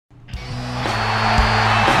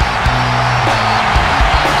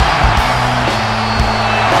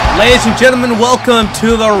Ladies and gentlemen, welcome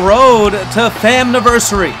to the Road to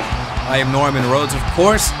FaMniversary. I am Norman Rhodes, of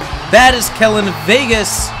course. That is Kellin Vega,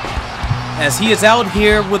 as he is out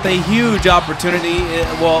here with a huge opportunity.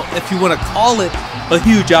 Well, if you want to call it a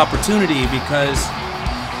huge opportunity, because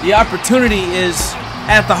the opportunity is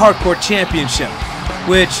at the Hardcore Championship,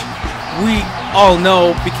 which we all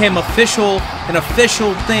know became an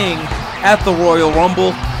official thing at the Royal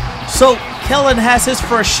Rumble. So Kellin has his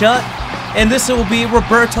first shot, and this will be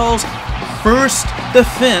Roberto's first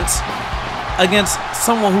defense against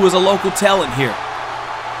someone who is a local talent here.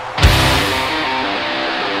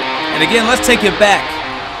 And again, let's take it back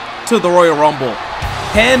to the Royal Rumble.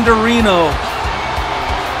 Pandarino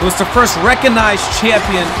was the first recognized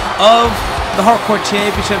champion of the Hardcore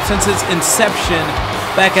Championship since its inception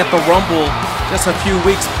back at the Rumble just a few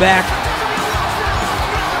weeks back.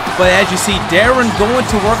 But as you see, Darren going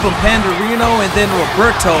to work on Pandarino, and then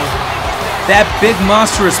Roberto, that big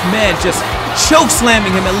monstrous man, just choke slamming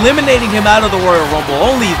him, eliminating him out of the Royal Rumble.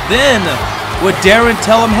 Only then would Darren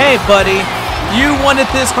tell him, hey buddy, you wanted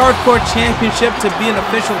this Hardcore Championship to be an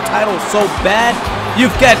official title so bad,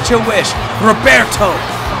 you've got your wish. Roberto,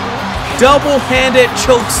 double-handed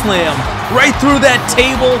choke slam right through that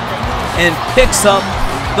table and picks up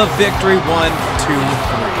the victory. 1, 2, 3.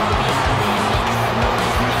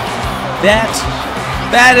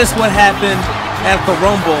 That is what happened at the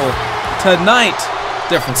Rumble. Tonight,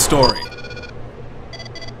 different story.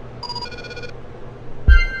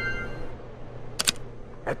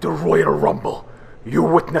 At the Royal Rumble, you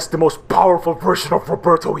witnessed the most powerful version of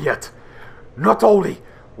Roberto yet. Not only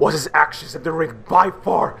was his actions in the ring by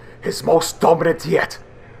far his most dominant yet,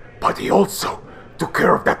 but he also took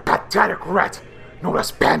care of that pathetic rat known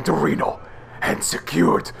as Pandarino and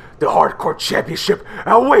secured the Hardcore Championship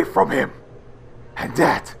away from him. And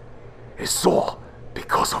that is all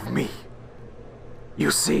because of me. You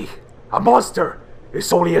see, a monster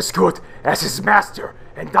is only as good as his master,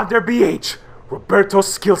 and under BH, Roberto's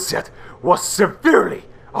skill set was severely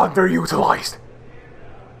underutilized.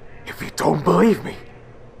 If you don't believe me,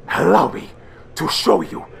 allow me to show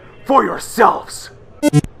you for yourselves.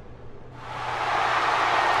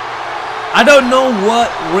 I don't know what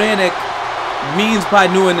RANIK means by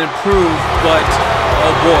new and improved, but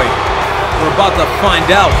oh boy, we're about to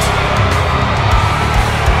find out.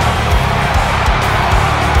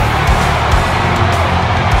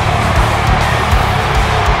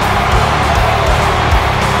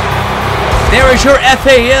 There is your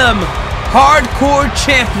FAM Hardcore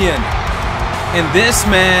Champion. And this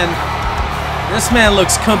man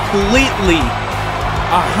looks completely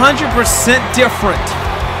 100% different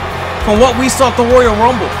from what we saw at the Royal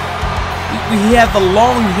Rumble. He had the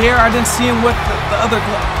long hair. I didn't see him with the other.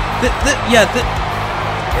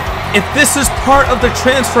 If this is part of the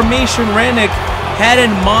transformation RANIK had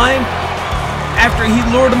in mind after he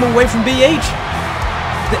lured him away from BH,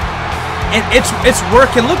 and it's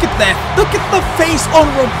working. Look at that. Look at the face on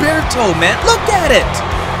Roberto, man. Look at it.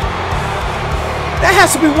 That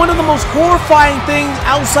has to be one of the most horrifying things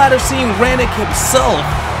outside of seeing RANIK himself,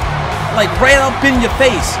 like right up in your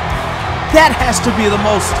face. That has to be the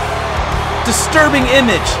most disturbing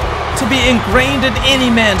image to be ingrained in any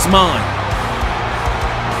man's mind.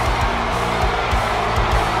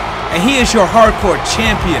 And he is your Hardcore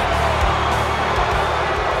Champion.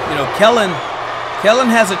 You know, Kellin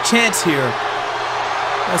has a chance here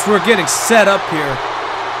as we're getting set up here.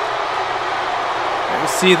 We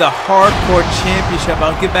see the Hardcore Championship.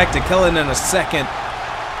 I'll get back to Kellin in a second.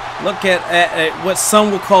 Look at what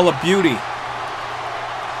some will call a beauty.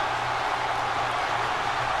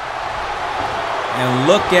 And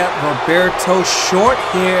look at Roberto, short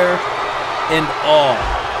hair and all.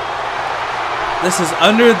 This is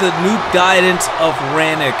under the new guidance of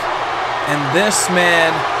RANIK. And this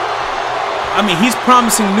man, I mean, he's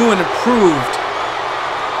promising new and improved.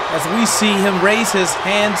 As we see him raise his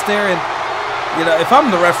hands there, and you know, if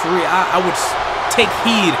I'm the referee, I would take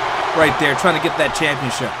heed right there, trying to get that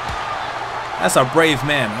championship. That's a brave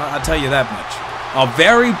man, I'll tell you that much. A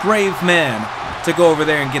very brave man to go over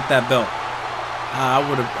there and get that belt. I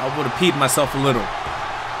would have peed myself a little.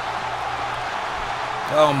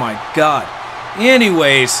 Oh my God.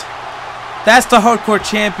 Anyways, that's the Hardcore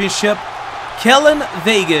Championship. Kellin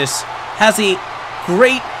Vega has a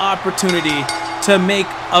great opportunity to make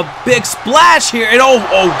a big splash here. And oh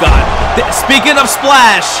God. Speaking of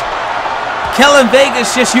splash, Kellin Vega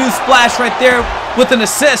just used splash right there with an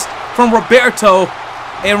assist from Roberto.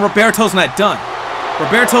 And Roberto's not done.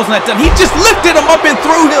 Roberto's not done. He just lifted him up and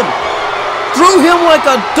threw him. Threw him like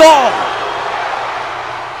a dog.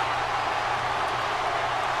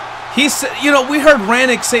 He said, you know, we heard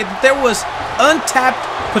RANIK say that there was untapped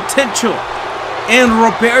potential in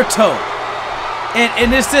Roberto.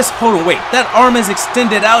 And is this, hold on, wait, that arm is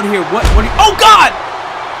extended out here. What do you, oh God!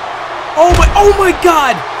 Oh my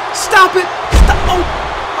God! Stop it! Stop, oh,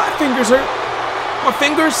 my fingers hurt. My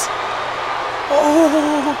fingers.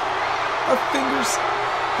 Oh, my fingers.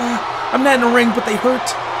 I'm not in the ring, but they hurt.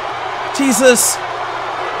 Jesus.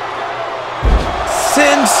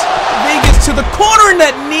 Sends Vegas to the corner, and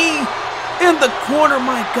that knee in the corner.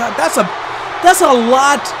 My God, that's a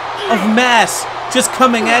lot of mass just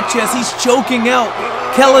coming at you as he's choking out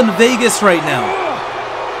Kellin Vega right now.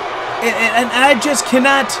 And I just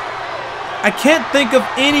cannot, I can't think of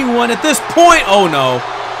anyone at this point. Oh no.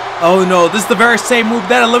 Oh no, this is the very same move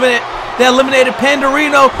that eliminated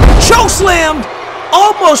Pandorino. Chokeslammed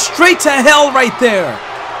almost straight to hell right there.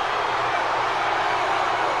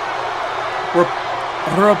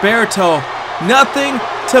 Roberto, nothing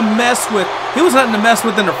to mess with. He was nothing to mess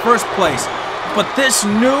with in the first place. But this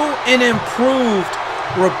new and improved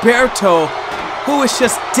Roberto, who is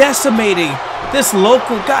just decimating this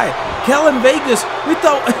local guy, Kellin Vega, we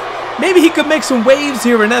thought maybe he could make some waves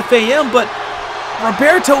here in FAM, but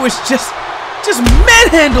Roberto is just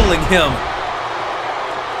manhandling him.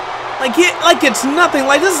 Like it's nothing.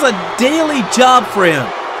 Like this is a daily job for him.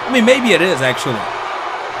 I mean, maybe it is actually.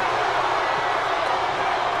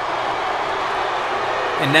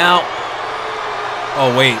 And now,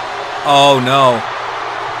 oh wait, oh no.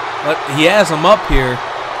 But he has him up here.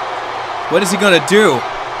 What is he gonna do?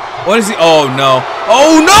 What is he, oh no.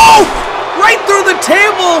 Oh no! Right through the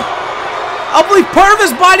table! I believe part of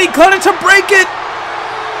his body cut it to break it.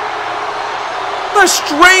 The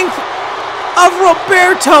strength of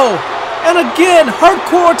Roberto. And again,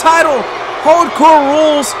 hardcore title, hardcore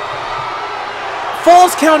rules.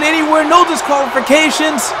 Falls count anywhere, no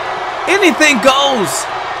disqualifications. Anything goes.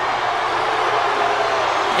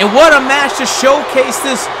 And what a match to showcase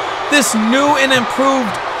this new and improved.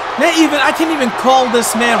 I can't even call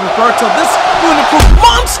this man Roberto. This new and improved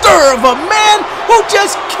monster of a man who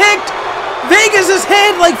just kicked Vegas'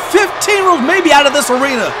 head like 15 rolls maybe out of this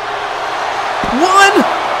arena. 1,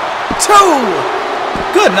 2.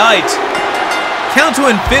 Good night. Count to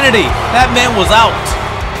infinity. That man was out.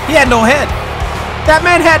 He had no head. That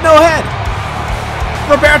man had no head.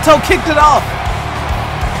 Roberto kicked it off.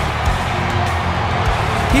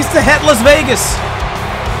 He's the headless Vegas.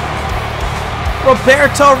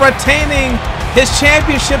 Roberto retaining his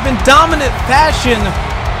championship in dominant fashion.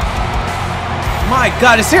 My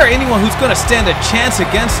God, is there anyone who's going to stand a chance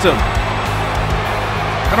against him?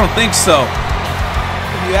 I don't think so.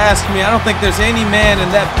 If you ask me, I don't think there's any man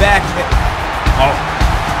in that back.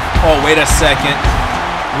 Oh, wait a second.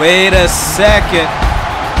 Wait a second.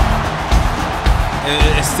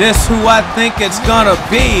 Is this who I think it's gonna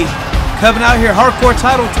be? Coming out here, hardcore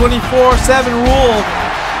title, 24/7 rule.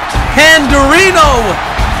 Pandorino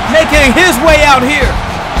making his way out here.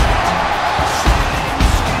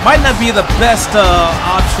 Might not be the best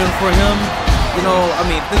option for him. You know, I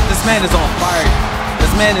mean, this man is on fire.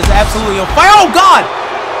 This man is absolutely on fire. Oh God!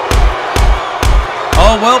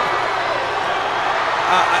 Oh well.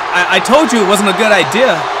 I told you it wasn't a good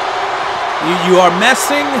idea. You are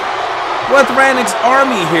messing with RANIK's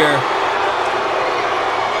army here.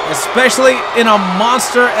 Especially in a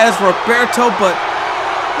monster as Roberto, but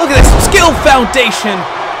look at this skill foundation.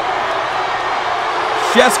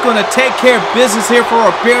 Just gonna take care of business here for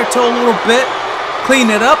Roberto a little bit. Clean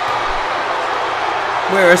it up.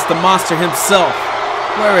 Where is the monster himself?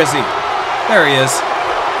 Where is he? There he is.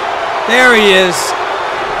 There he is.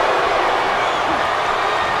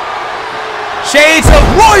 Shades of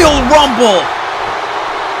Royal Rumble.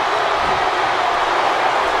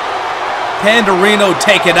 Pandorino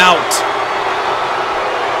take it out.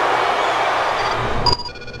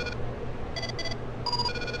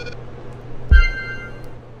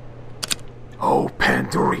 Oh,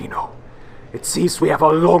 Pandorino. It seems we have a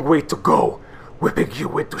long way to go, whipping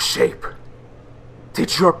you into shape.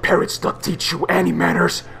 Did your parents not teach you any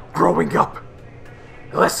manners growing up?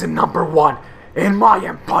 Lesson number 1, in my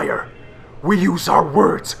empire, we use our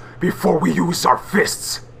words before we use our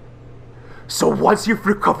fists. So once you've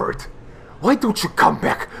recovered, why don't you come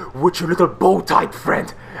back with your little bow-tied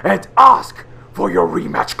friend and ask for your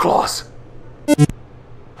rematch clause?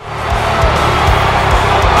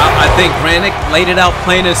 I think RANIK laid it out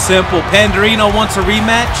plain and simple. Pandorino wants a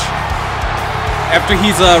rematch. After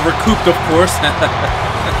he's recouped, of course.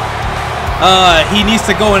 He needs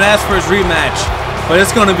to go and ask for his rematch. But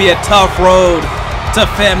it's going to be a tough road to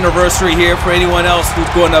FaMniversary here for anyone else who's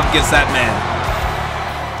going up against that man.